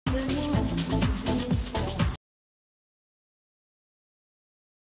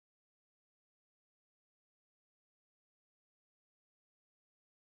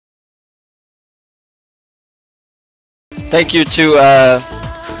Thank you to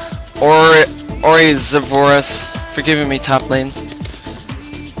Ori Zavorus for giving me top lane.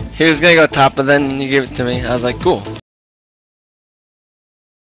 He was gonna go top, but then he gave it to me. I was like, cool.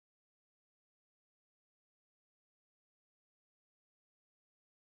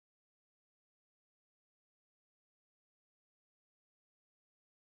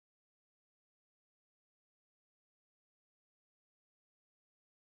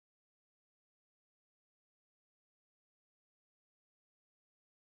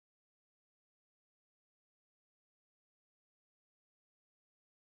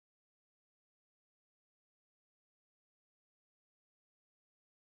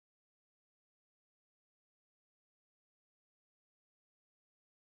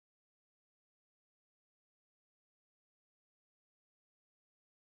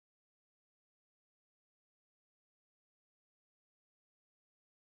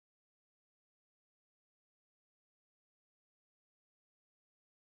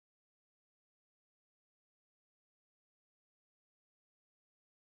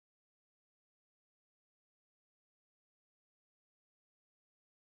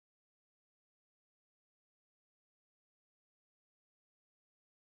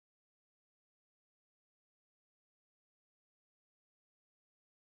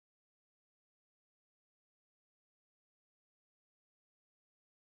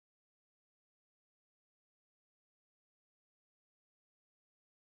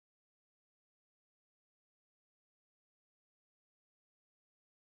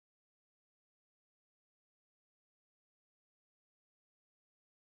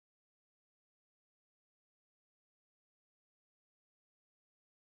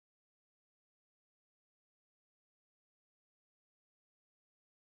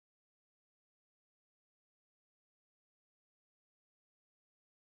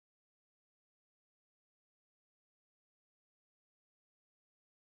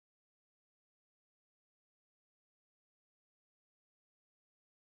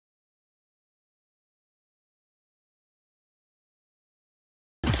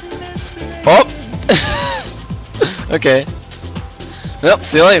 Oh! Okay. Well,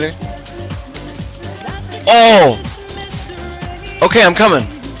 see you later. Oh! Okay, I'm coming.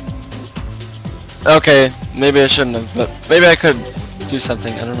 Okay, maybe I shouldn't have, but maybe I could do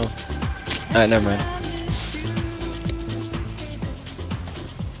something. I don't know. Alright, never mind.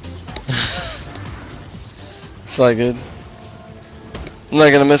 It's all good. I'm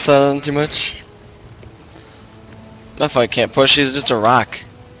not gonna miss out on too much. If I can't push, he's just a rock.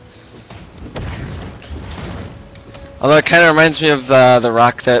 Although it kind of reminds me of the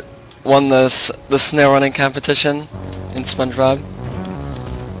rock that won the snail running competition in SpongeBob.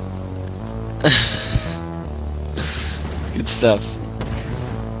 Good stuff.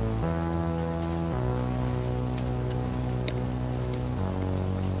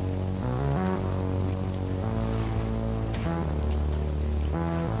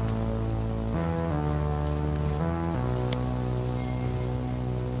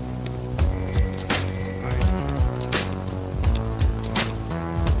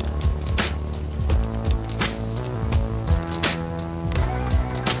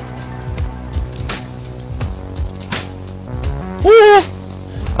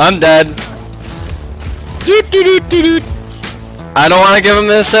 I'm dead. Doot, doot, doot, doot, doot. I don't want to give him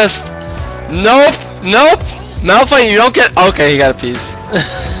the assist. Nope. Nope. Malphite, you don't get. Okay, he got a piece.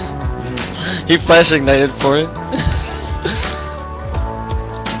 He flash ignited for it.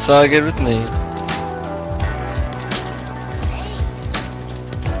 It's all good with me.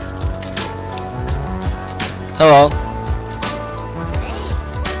 Hello.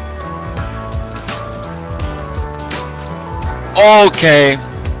 Okay.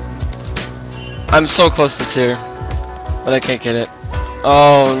 I'm so close to tier, but I can't get it.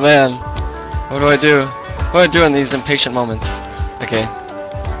 Oh man, what do I do? What do I do in these impatient moments? Okay,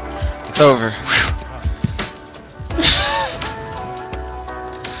 it's over.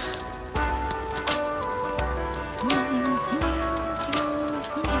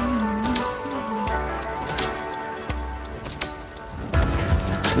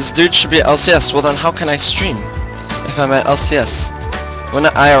 This dude should be at LCS. Well then, how can I stream if I'm at LCS? When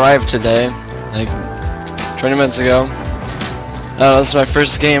I arrived today, like 20 minutes ago. This is my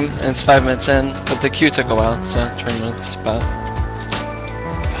first game, and it's 5 minutes in, but the queue took a while, so 20 minutes about.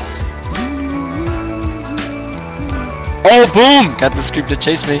 Oh, boom! Got this creep to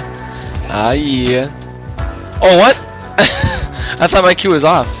chase me. Ah, yeah. Oh, what? I thought my queue was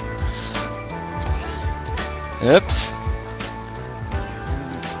off. Oops.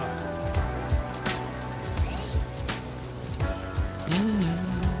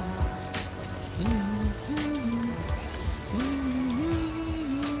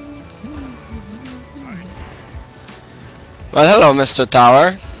 Well, hello, Mr.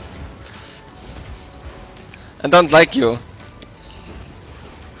 Tower. I don't like you.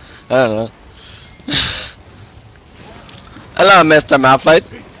 I don't know. Hello, Mr. Malphite.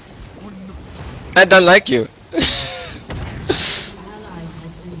 I don't like you.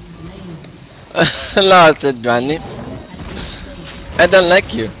 Hello, Sidrani. I don't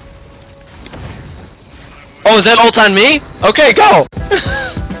like you. Oh, is that ult on me? Okay, go!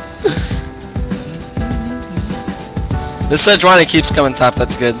 This Sidrani keeps coming top,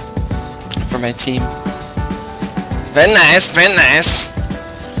 that's good. For my team. Very nice, very nice.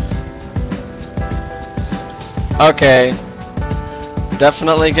 Okay.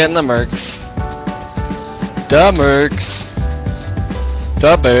 Definitely getting the mercs. The mercs.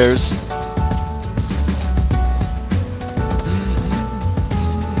 The bears.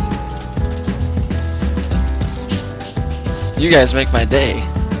 You guys make my day.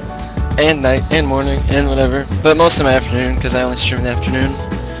 And night, and morning, and whatever. But most of my afternoon, because I only stream in the afternoon.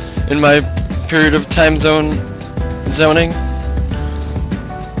 In my period of time zoning.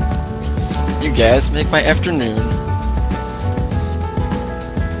 You guys make my afternoon.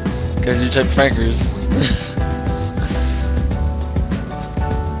 Because you type Frankers.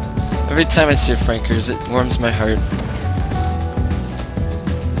 Every time I see a Frankers, it warms my heart.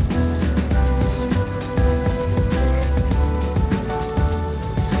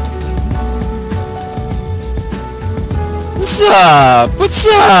 What's up? What's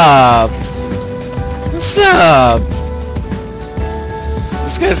up? What's up?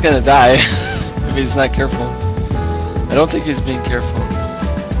 This guy's gonna die if he's not careful. I don't think he's being careful.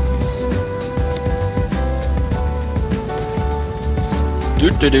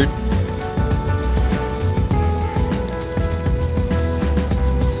 Dude.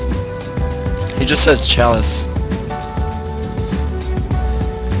 He just says chalice.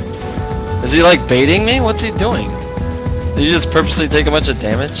 Is he like baiting me? What's he doing? Did you just purposely take a bunch of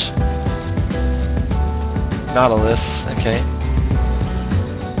damage? Nautilus, okay.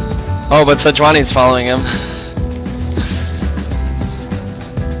 Oh, but Sejuani's following him.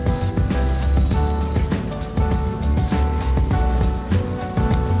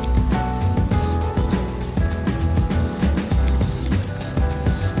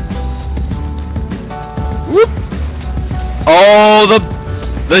 Whoop! Oh,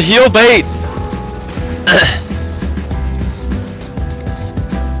 the heel bait.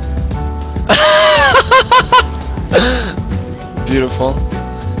 Beautiful.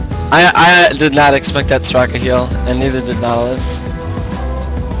 I did not expect that Straka heal, and neither did Nautilus.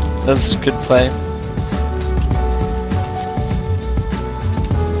 That was a good play.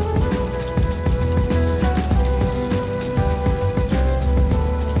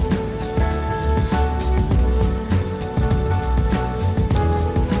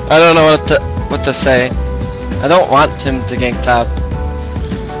 I don't know what to say. I don't want him to gank top.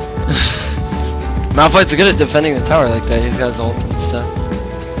 Malphite's good at defending the tower like that. He's got his ult and stuff.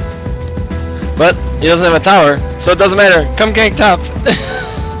 But he doesn't have a tower, so it doesn't matter. Come gank top.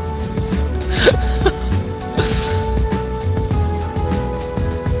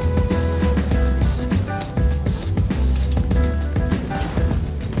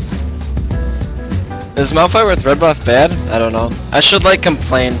 Is Malphite with red buff bad? I don't know. I should like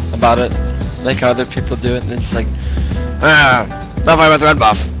complain about it, like how other people do it, and it's like, Malphite with red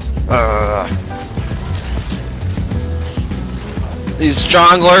buff. These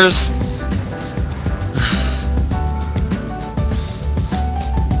stronglers.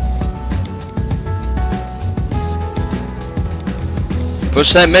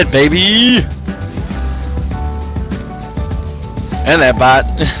 Push that mid, baby. And that bot.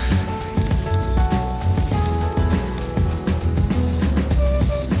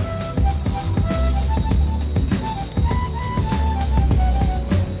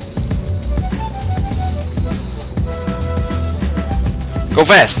 Go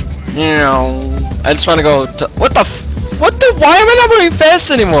fast. I just want to go to, why am I not moving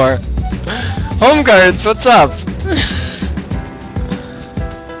fast anymore? Home guards, what's up?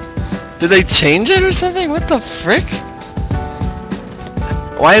 Did they change it or something? What the frick?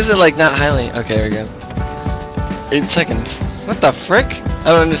 Why is it like not highly? Okay, there we go. 8 seconds. What the frick? I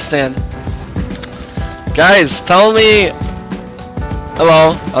don't understand. Guys, tell me.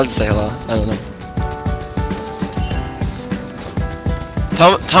 Hello. I'll just say hello. I don't know.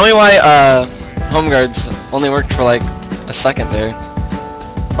 Tell me why home guards only worked for like a second there.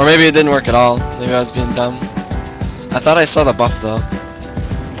 Or maybe it didn't work at all. Maybe I was being dumb. I thought I saw the buff though.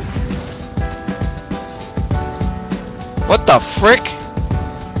 What the frick?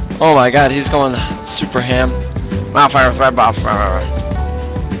 Oh my god, he's going super ham. Malphite with red buff.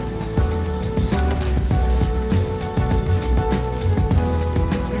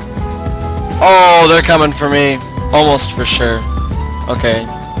 Oh, they're coming for me. Almost for sure. Okay,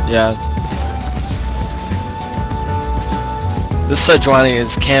 yeah. This Sejuani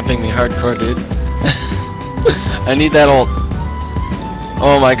is camping me hardcore, dude. I need that ult.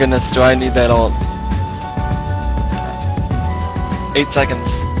 Oh my goodness, do I need that ult? 8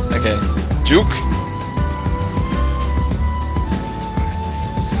 seconds. Okay. Juke.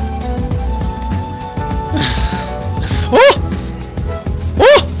 Oh!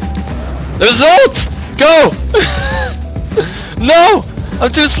 Oh! There's ult! Go! No!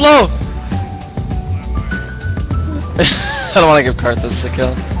 I'm too slow! I don't want to give Karthus the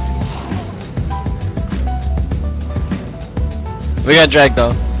kill. We got dragged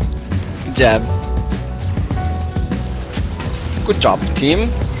though. Good job. Good job,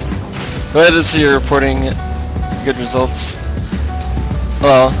 team. Glad to see you're reporting good results.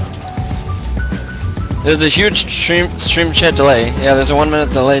 Hello. There's a huge stream chat delay. Yeah, there's a 1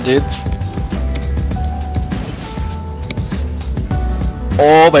 minute delay, dudes.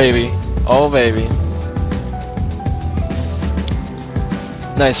 Oh baby. Oh baby.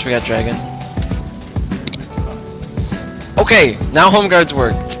 Nice, we got dragon. Okay, now home guards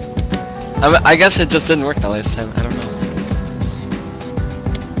worked. I guess it just didn't work the last time. I don't know.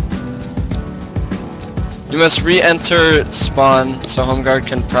 You must re-enter spawn so home guard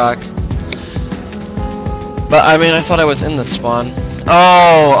can proc. But I mean, I thought I was in the spawn.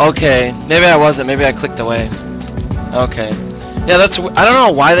 Oh, okay. Maybe I wasn't. Maybe I clicked away. Okay. Yeah, that's. I don't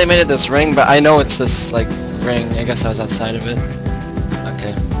know why they made it this ring, but I know it's this like ring. I guess I was outside of it.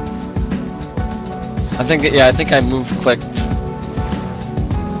 Okay. I think. Yeah, I think I clicked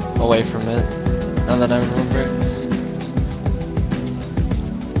away from it. Now that I remember.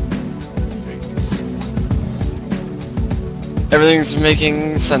 Everything's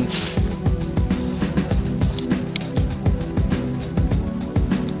making sense.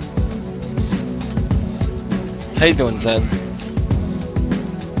 How you doing, Zed?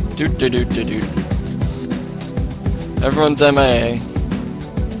 Doot doot doot doot doot. Everyone's MIA.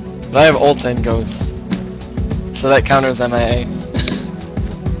 But I have ult and ghost. So that counters MIA.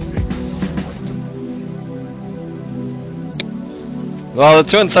 Well, the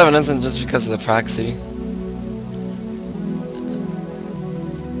 2 and 7 isn't just because of the proxy.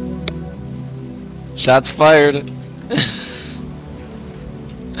 Shots fired.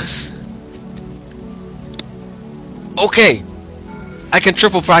 Okay, I can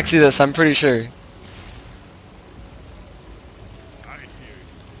triple proxy this, I'm pretty sure.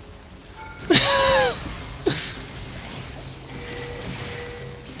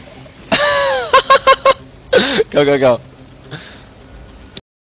 Go, go, go.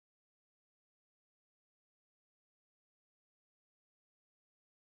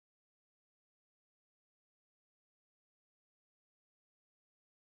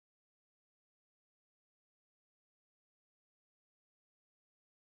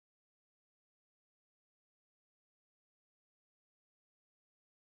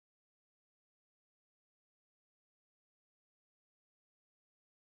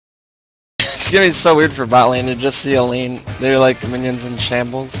 It's gonna be so weird for bot lane to just see a lane. They're like minions in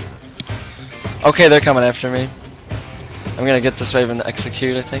shambles. Okay, they're coming after me. I'm gonna get this wave and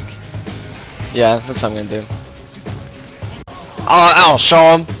execute, I think. Yeah, that's what I'm gonna do. I'll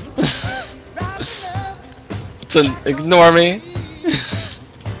show them. To ignore me.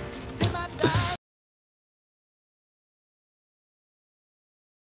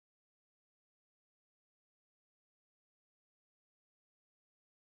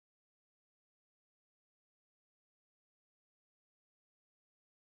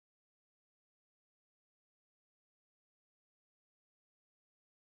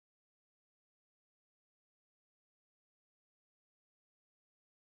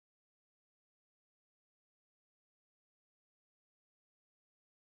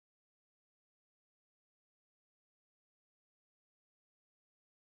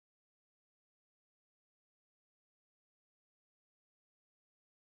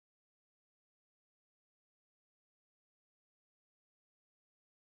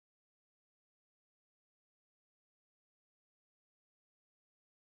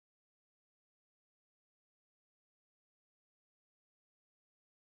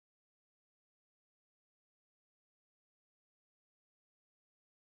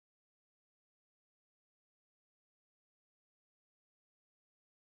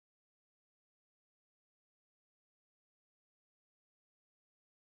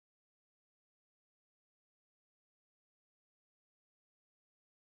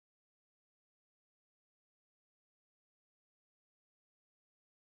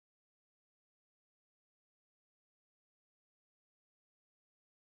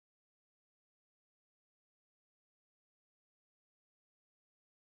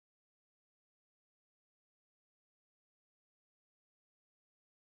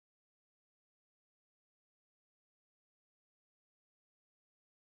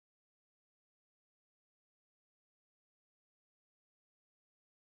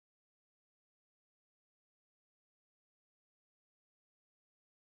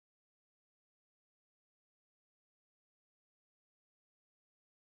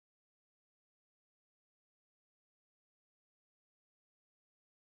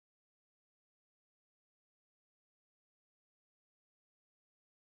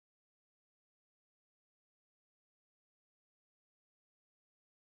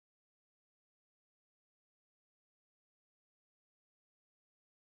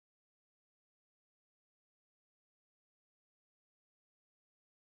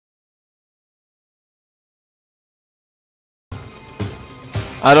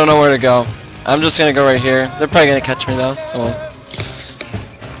 I don't know where to go. I'm just gonna go right here. They're probably gonna catch me though. Oh well.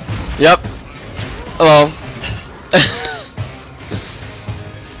 Yep. Hello.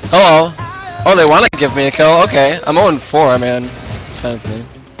 Hello. Oh, they want to give me a kill. Okay. I'm 0-4, man. It's fine with me.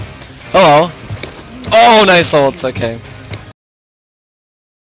 Hello. Oh, nice ults. Okay.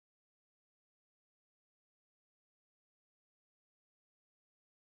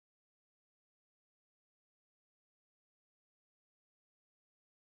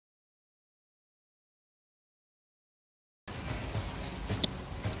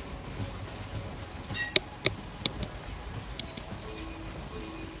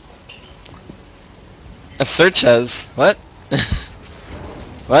 A search as what?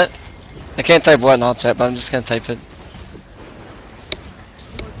 What? I can't type what in all chat, but I'm just gonna type it.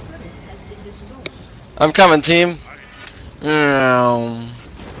 I'm coming, team.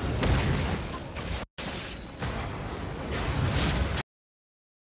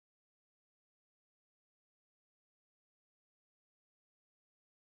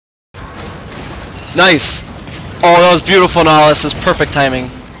 Nice. Oh, that was beautiful, Nahlis. This is perfect timing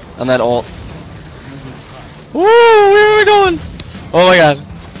on that ult. Woo! Where are we going? Oh my god.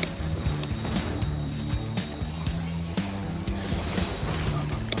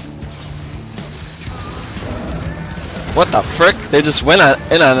 What the frick? They just went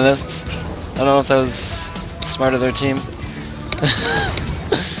in on this. I don't know if that was smart of their team.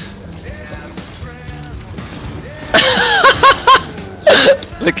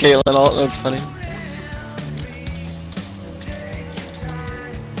 The Caitlyn ult, that's funny.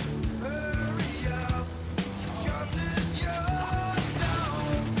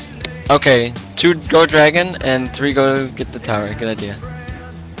 Okay, 2 go dragon and 3 go get the tower. Good idea.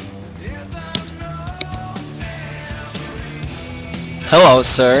 Hello,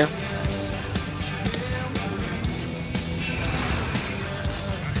 sir.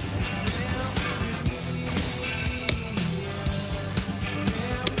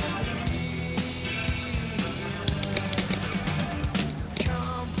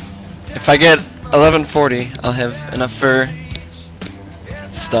 If I get 1140, I'll have enough for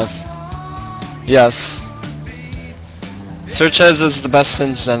stuff. Yes. Search as is the best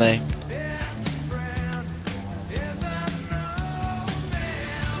singe than A.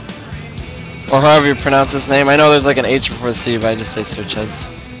 Or however you pronounce his name. I know there's like an H before the C, but I just say search as.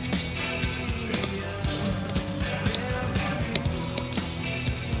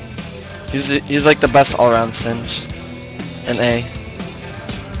 He's like the best all-around singe in A.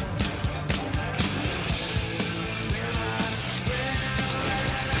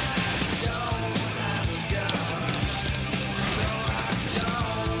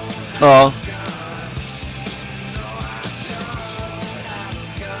 Oh.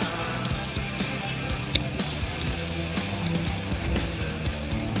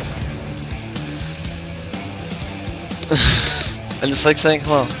 I just like saying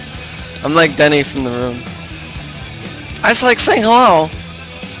hello. I'm like Denny from the room. I just like saying hello.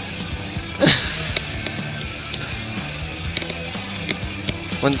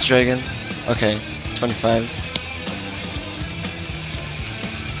 When's Dragon? Okay, 25.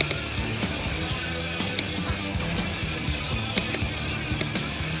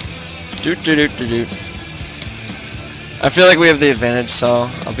 Doot doot doot doot doot. I feel like we have the advantage, so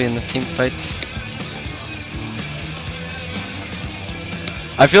I'll be in the team fights.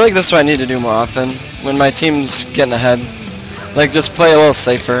 I feel like this is what I need to do more often. When my team's getting ahead. Like, just play a little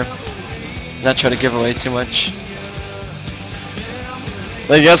safer. Not try to give away too much.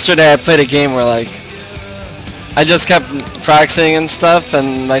 Like, yesterday I played a game where, like, I just kept proxying and stuff,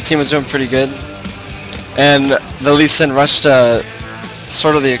 and my team was doing pretty good. And the Lee Sin rushed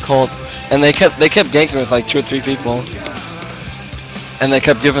sort of the occult, and they kept ganking with, like, 2 or 3 people. And they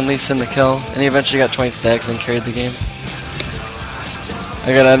kept giving Lee Sin the kill, and he eventually got 20 stacks and carried the game.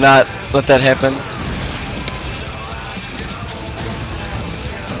 I gotta not let that happen.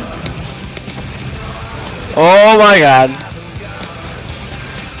 Oh my god.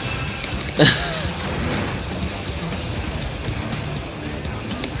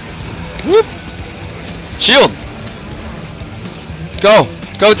 Whoop. Shield. Go.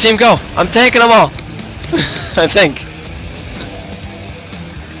 Go team go. I'm tanking them all. I think.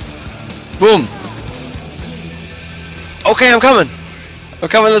 Boom. Okay, I'm coming. I'm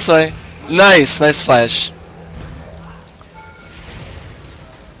coming this way. Nice, nice flash.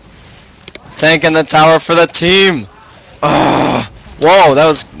 Tanking the tower for the team. Oh, whoa, that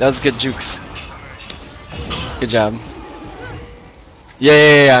was good jukes. Good job.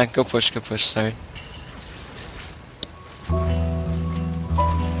 Yeah. Go push. Sorry.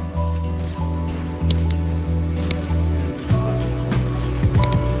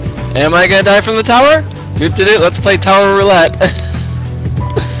 Am I gonna die from the tower? Let's play tower roulette.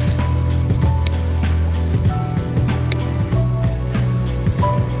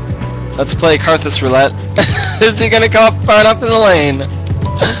 Let's play Karthus roulette. Is he gonna come up far enough in the lane?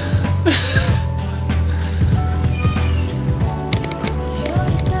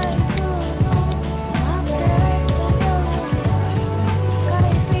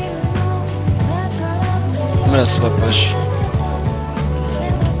 I'm gonna split push.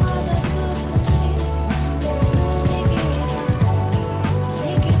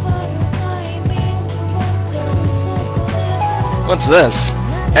 What's this?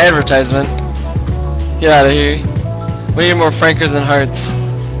 Advertisement. Get out of here. We need more frankers and hearts.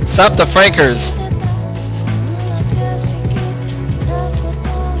 Stop the frankers.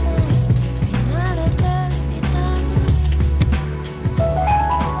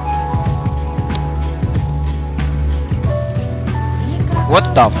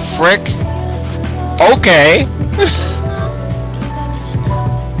 What the frick? Okay.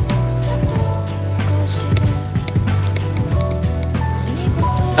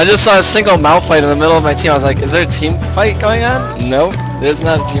 I just saw a single mouth fight in the middle of my team. I was like, is there a team fight going on? Nope, there's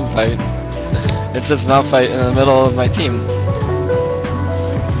not a team fight. It's just mouth fight in the middle of my team.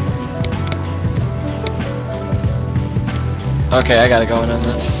 Okay, I gotta go in on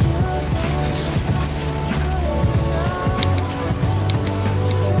this.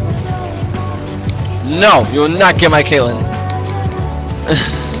 No, you will not get my Caitlyn.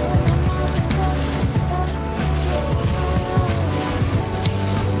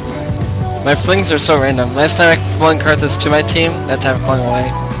 My flings are so random. Last time I flung Karthus to my team, that time I flung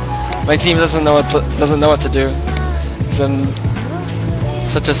away. My team doesn't know what to do. Cause I'm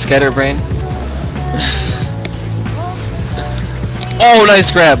such a scatterbrain. Oh,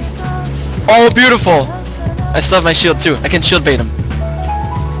 nice grab. Oh, beautiful. I still have my shield too. I can shield bait him.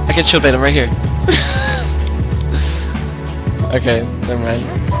 I can shield bait him right here. Okay, never mind.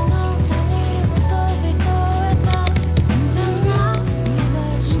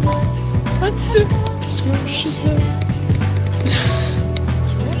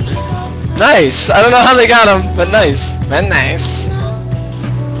 Nice! I don't know how they got him, but nice. Man, nice.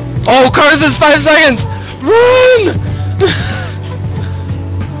 Oh, Karthus, 5 seconds! Run!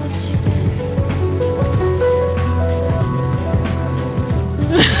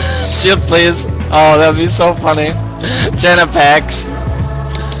 Shield, please. Oh, that'd be so funny. Janna packs.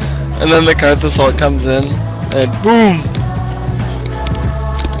 And then the Karthus ult comes in. And boom!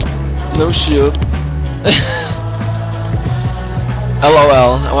 No shield.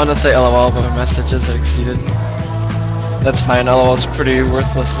 LOL. I want to say LOL, but my messages are exceeded. That's fine. LOL is a pretty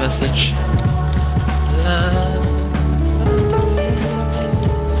worthless message.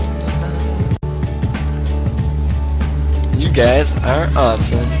 You guys are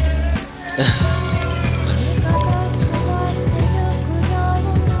awesome.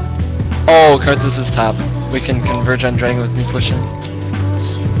 Oh, Karthus is top. We can converge on dragon with me pushing.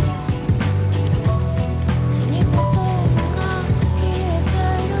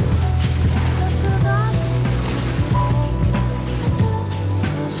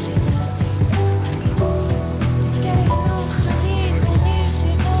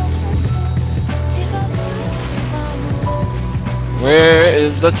 Where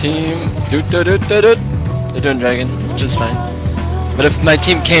is the team? They're doing dragon, which is fine. But if my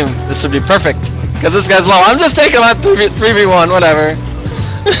team came, this would be perfect. Because this guy's low. I'm just taking on 3v1, whatever.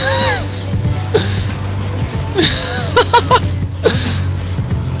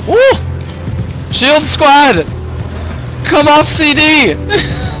 Woo! Shield squad! Come off CD!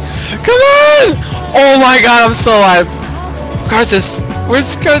 Come on! Oh my god, I'm so alive. Karthus!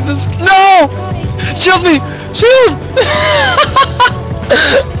 Where's Karthus? No! Shield me! Shield!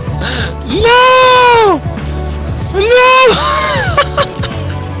 No! No!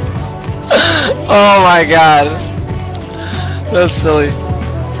 Oh my god. That's silly.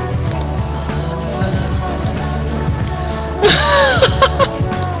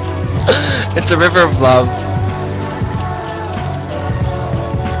 It's a river of love.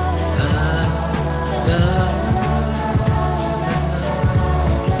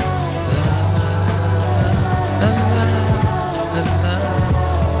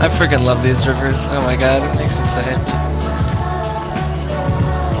 I freaking love these rivers. Oh my god, it makes me so happy.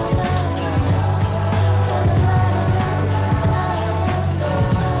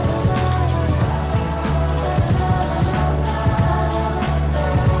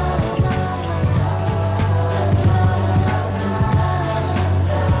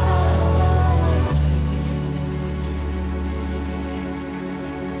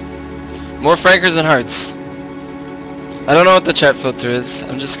 More frankers and hearts. I don't know what the chat filter is.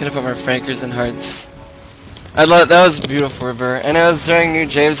 I'm just gonna put my frankers and hearts. That was a beautiful river, and it was during New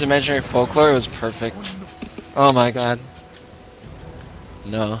James Imaginary Folklore. It was perfect. Oh my god.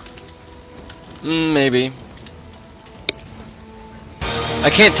 No. Maybe. I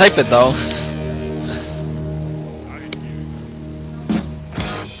can't type it though.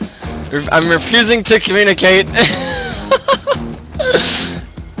 I'm refusing to communicate.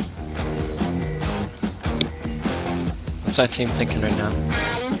 What's my team thinking right now?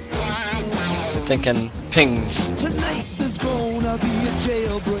 They're thinking pings. Tonight there's gonna be a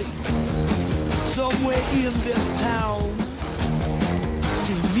jailbreak somewhere in this town.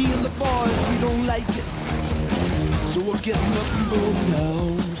 See, me and the boys, we don't like it, so we're getting up and going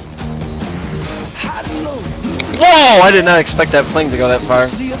down. High low. Whoa! I did not expect that fling to go that far.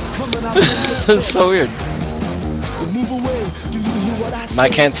 That's so weird. Move away. Do you hear what I say? My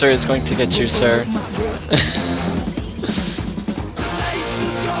cancer is going to get you, sir.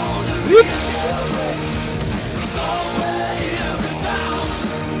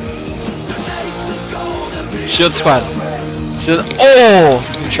 Shield squad. Shield. Oh!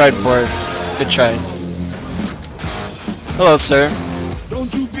 You tried for it. Good try. Hello, sir.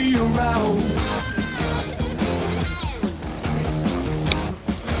 Don't you be around.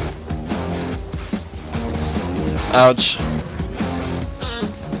 Ouch.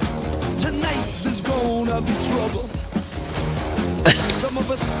 Tonight there's gonna be trouble. Some of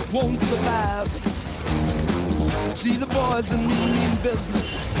us won't survive. See the boys and me in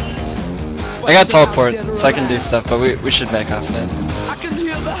business. I got teleport, so I can do stuff, but we should back off then. I can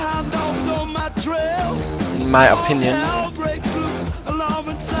hear the hound dogs on my trail. In my opinion.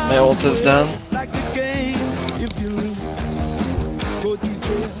 My ult is down.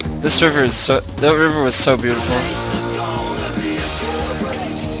 This river is so. That river was so beautiful.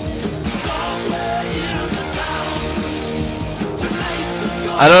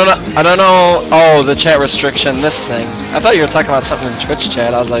 I don't know. Oh, the chat restriction. This thing. I thought you were talking about something in Twitch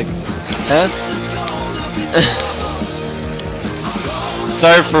chat. I was like, huh?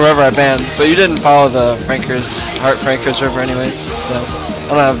 Sorry for whoever I banned, but you didn't follow the Heart Frankers river anyways, so I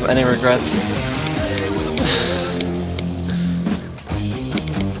don't have any regrets.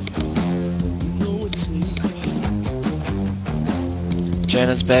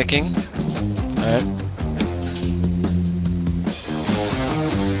 Jana's backing. Alright.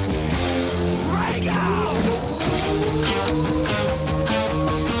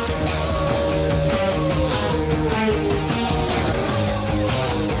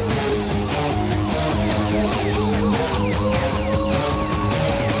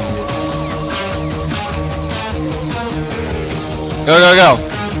 Go, go, go!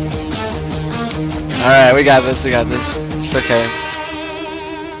 Alright, we got this, It's okay.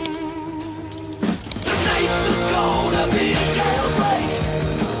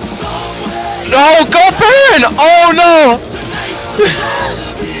 No, go burn! Oh no!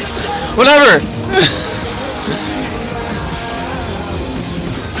 Whatever!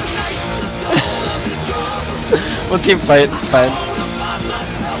 We'll team fight, it's fine.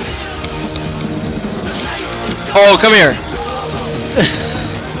 Oh, come here!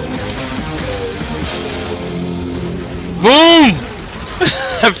 Boom!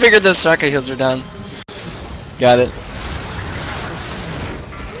 I figured the rocket heals are down. Got it.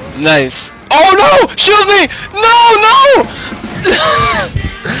 Nice. Oh no! Shield me! No, no!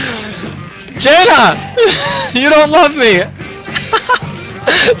 Jana! You don't love me!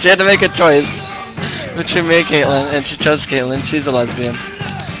 She had to make a choice between me and Caitlyn, and she chose Caitlyn. She's a lesbian.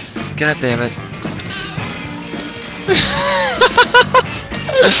 God damn it.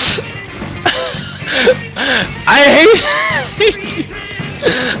 I hate you.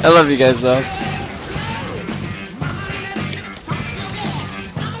 I love you guys though.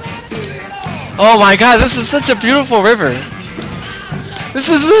 Oh my god, this is such a beautiful river. This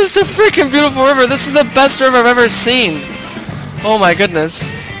is such a freaking beautiful river. This is the best river I've ever seen. Oh my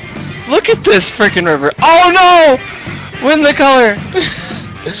goodness. Look at this freaking river. Oh no! Win the color.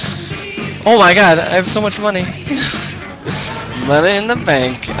 Oh my god, I have so much money. Money in the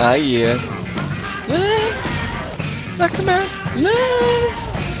bank. Ah yeah. Talk about love.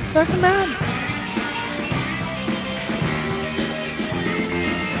 Talk about.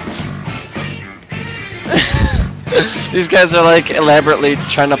 These guys are like elaborately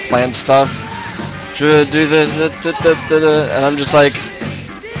trying to plan stuff. Do this, and I'm just like,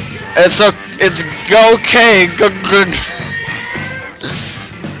 it's okay, good.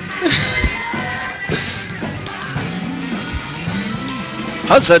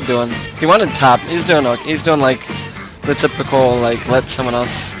 How's Zed doing? He wanted top. He's doing okay. He's doing like the typical like let someone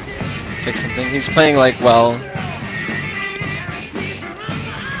else pick something. He's playing like well.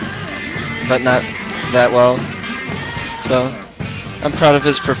 but not that well. So I'm proud of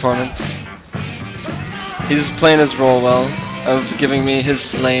his performance. He's playing his role well of giving me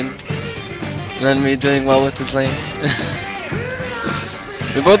his lane and then me doing well with his lane.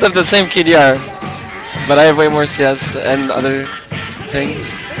 We both have the same KDR, but I have way more CS and other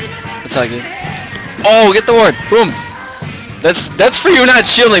things. It's all good. Oh, get the ward! Boom! That's for you not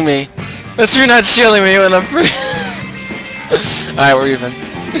shielding me. That's for you not shielding me when I'm free. Alright, we're even.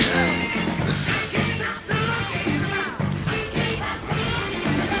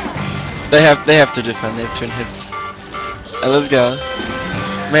 They have to defend. They have 2 hits. Alright, let's go.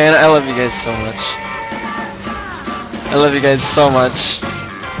 Man, I love you guys so much. I love you guys so much.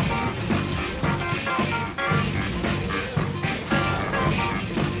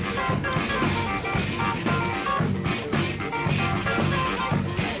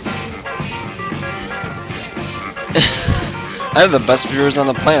 I have the best viewers on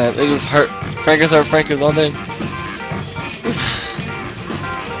the planet. They just frankers all day.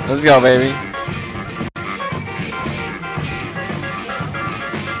 Let's go, baby.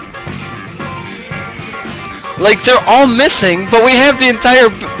 Like, they're all missing, but we have the entire,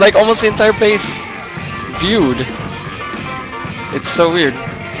 like, almost the entire base viewed. It's so weird.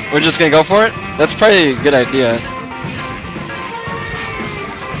 We're just gonna go for it? That's probably a good idea.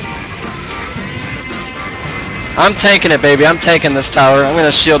 I'm tanking it, baby. I'm tanking this tower. I'm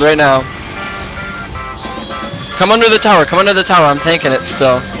gonna shield right now. Come under the tower. Come under the tower. I'm tanking it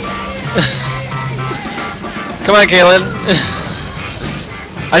still. Come on, Galen.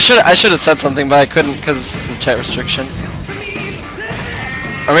 I should have said something, but I couldn't because of the chat restriction.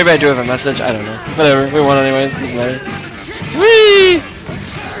 Or maybe I do have a message. I don't know. Whatever. We won anyways. Doesn't matter. Whee!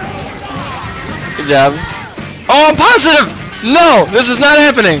 Good job. Oh, I'm positive. No, this is not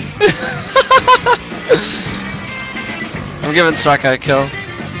happening. I'm giving Straka a kill.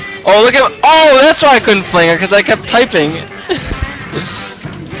 Oh, look at. Oh, that's why I couldn't fling her, because I kept typing.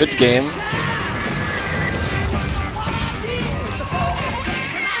 Good game.